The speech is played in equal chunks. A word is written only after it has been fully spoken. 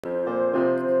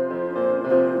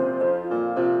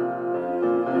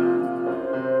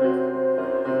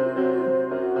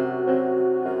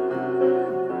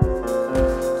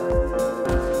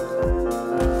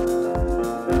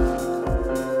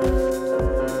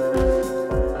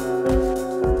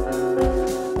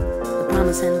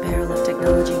promise and peril of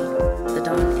technology. The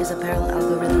dawn is a peril,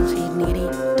 algorithms feed needy.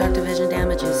 Dark division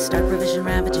damages, stark revision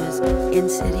ravages.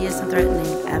 Insidious and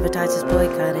threatening, advertisers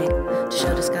boycotting. To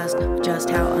show disgust with just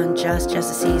how unjust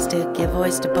justice sees to give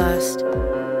voice to bust.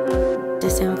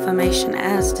 Disinformation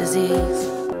as disease.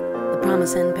 The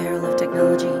promise and peril of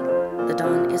technology. The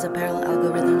dawn is a peril,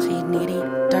 algorithms feed needy.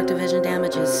 Dark division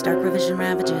damages, stark revision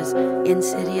ravages.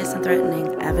 Insidious and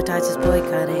threatening, advertisers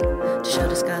boycotting. To show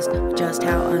disgust with just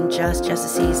how unjust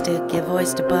justice sees to give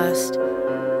voice to bust.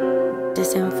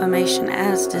 Disinformation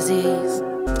as disease.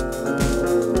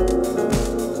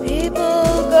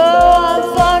 People go on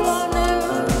Fox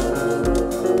News.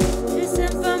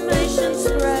 Disinformation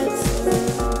spreads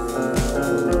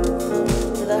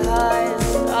to the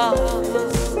highest office.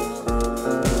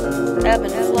 Ebb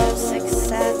and flow, sick,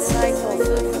 sad cycle,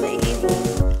 food for the evil.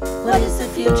 What is the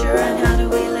future and how do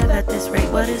we live at this rate?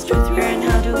 What is truth here and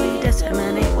how do we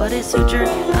disseminate? What is suture?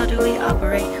 How do we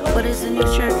operate? What is the new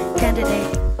shirt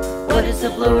candidate? What is the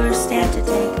bluer stand to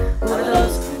take? Who are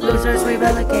those losers we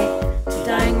relegate to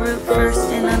dying root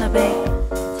first in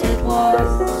unabated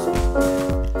wars?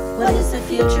 What is the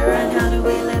future and how do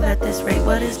we live at this rate?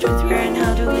 What is truth here and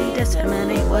how do we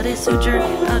disseminate? What is suture?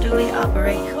 How do we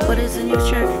operate? What is the new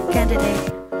shirt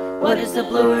candidate? What is the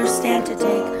bluer stand to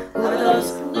take? Who are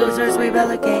those losers we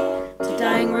relegate to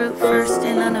dying root first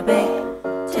in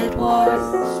unabated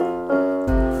wars?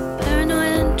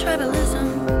 Paranoia and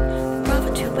tribalism,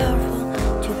 profit too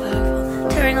powerful,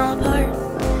 tearing all apart,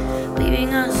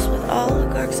 leaving us with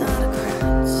oligarchs and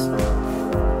autocrats.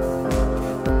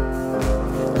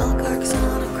 Oligarchs and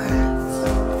autocrats.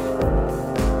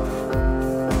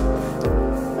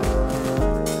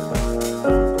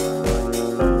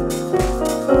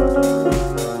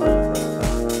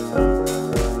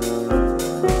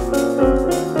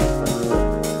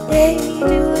 They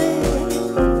do it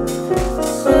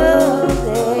so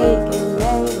they can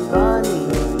make money.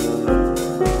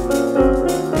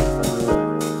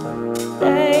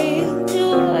 They do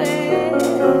it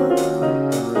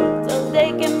so they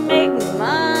can make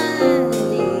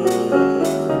money.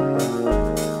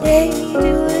 They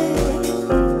do it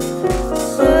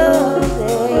so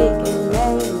they can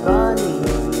make money.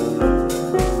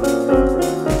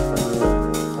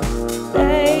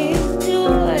 They do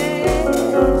it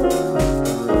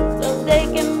so they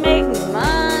can make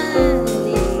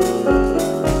money.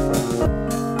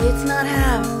 It's not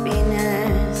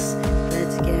happiness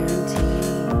that's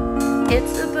guaranteed.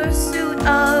 It's the pursuit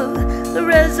of the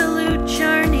resolute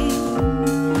journey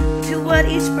to what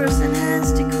each person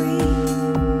has decreed,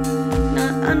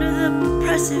 not under the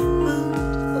oppressive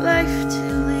boot life to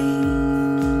lead.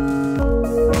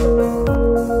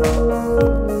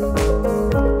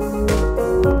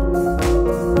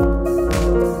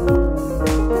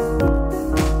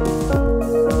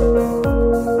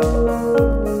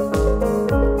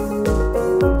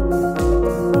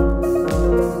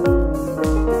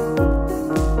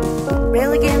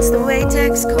 Rail against the way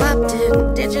tech's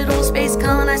co-opted, digital space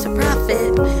colonized for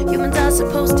profit. Humans are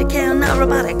supposed to care, not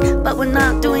robotic, but we're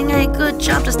not doing a good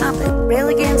job to stop it. Rail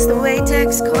against the way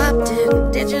tech's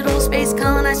co-opted, digital space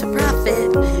colonized for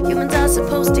profit. Humans are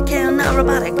supposed to care, not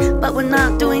robotic, but we're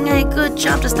not doing a good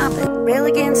job to stop it. Rail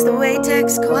against the way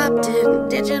tech's co-opted,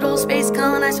 digital space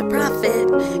colonized for profit.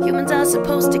 Humans are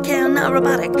supposed to care, not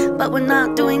robotic, but we're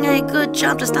not doing a good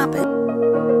job to stop it.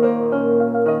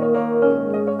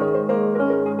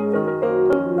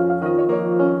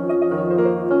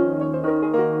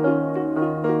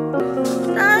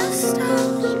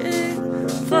 Nostalgic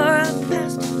for our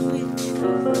past in which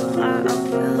our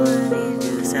ability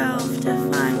to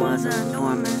self-define was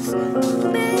enormous.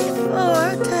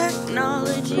 Before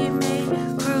technology made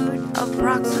crude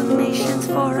approximations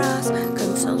for us,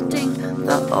 consulting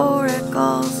the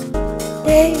oracles.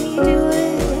 They do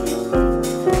it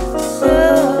so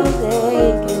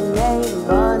they can make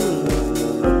money.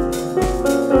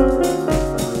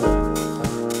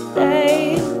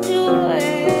 They do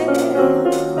it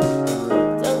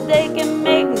so they can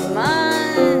make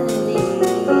money.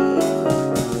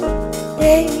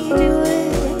 They do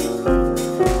it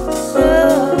so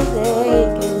they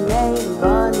can make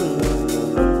money.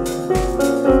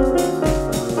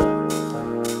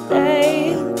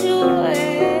 They do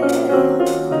it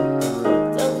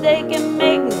so they can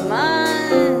make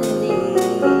money.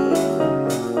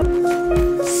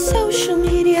 Social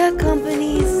media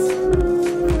companies,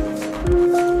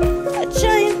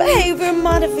 giant behavior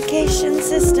modification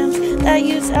systems that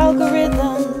use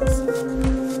algorithms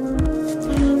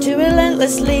to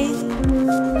relentlessly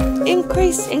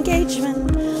increase engagement,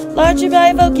 largely by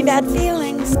evoking bad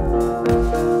feelings.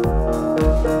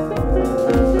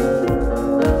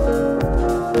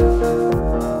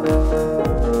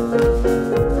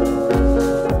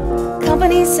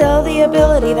 sell the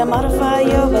ability to modify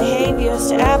your behaviors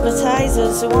to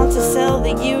advertisers who want to sell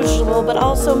the usual but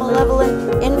also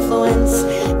malevolent influence.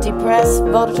 Depress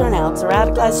voter turnouts,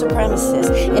 radicalized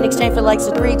supremacists. In exchange for likes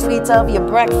or retweets of your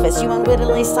breakfast, you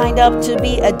unwittingly signed up to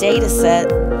be a data set.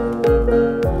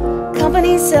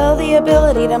 Companies sell the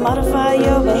ability to modify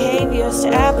your behaviors to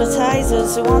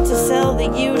advertisers who want to sell the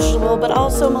usual but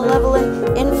also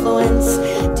malevolent influence.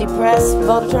 Depress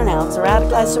voter turnouts,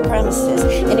 radicalized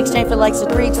supremacists. In exchange for likes or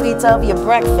retweets of your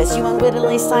breakfast, you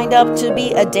unwittingly signed up to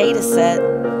be a data set.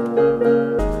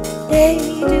 They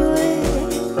do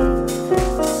it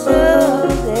so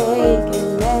they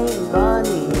can make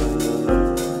money.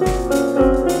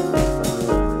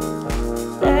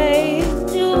 They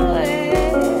do it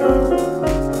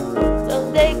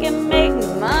so they can make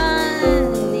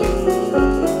money.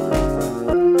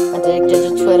 Addicted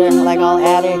to Twitter like all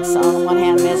addicts. On one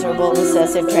hand miserable,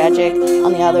 recessive, tragic.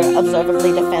 On the other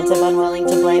observably defensive, unwilling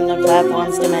to blame the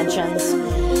platform's dimensions.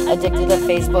 Addicted to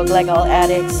Facebook like all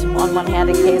addicts. On one hand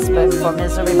a casebook for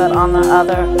misery, but on the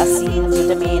other a scene to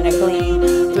demeanor gleam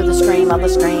through the scream of the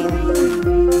screen.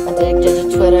 Addicted to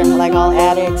Twitter like all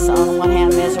addicts. On one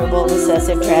hand miserable,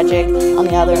 recessive, tragic. On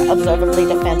the other observably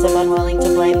defensive, unwilling to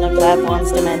blame the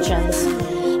platform's dimensions.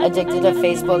 Addicted to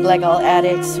Facebook like all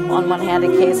addicts. On one hand a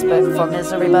casebook for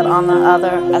misery, but on the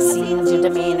other a scene to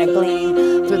demeanor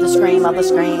gleam through the scream of the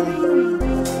screen.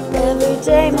 Every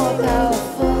day more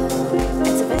powerful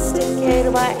and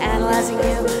sophisticated by analyzing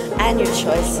you and your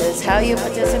choices. How you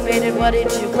participated, what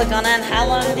did you click on, and how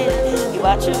long did you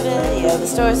watch a video? The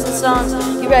stories and songs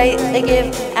you write, they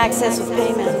give access with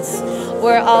payments.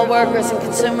 We're all workers and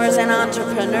consumers and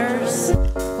entrepreneurs.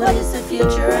 What is the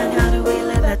future and how do we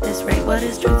live at this rate? What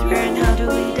is truth here and how do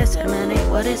we disseminate?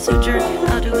 What is suture?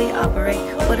 How do we operate?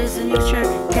 What is the new shirt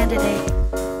candidate?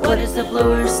 What is the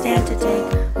blower's stand to take?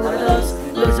 Who are those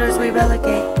losers we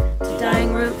relegate to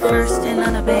dying root first in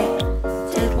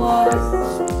unabated war?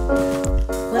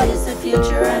 What is the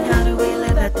future and how do we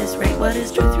live at this rate? What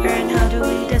is truth here and how do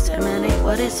we disseminate?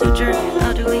 What is suture?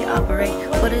 How do we operate?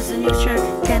 What is the new shirt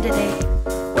candidate?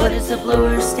 What is the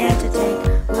blower's stand to take?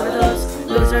 Who are those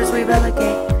losers we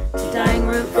relegate to dying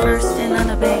root first in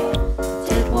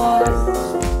unabated war?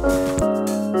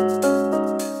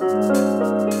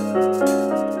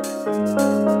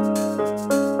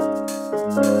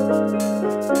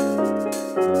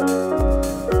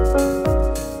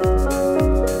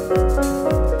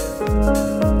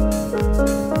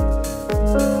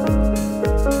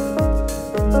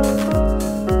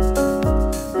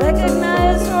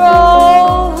 Recognize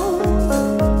roles,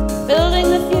 building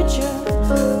the future,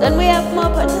 then we have more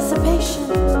participation.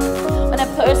 When a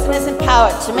person is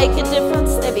empowered to make a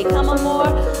difference, they become a more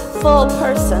full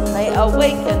person. They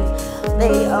awaken,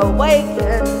 they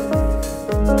awaken.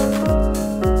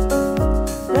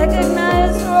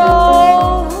 Recognize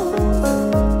roles,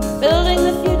 building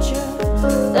the future,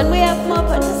 then we have more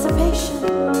participation.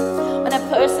 When a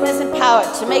person is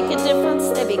empowered to make a difference,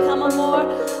 they become a more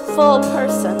full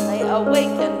person. They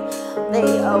awaken,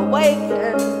 they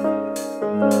awaken.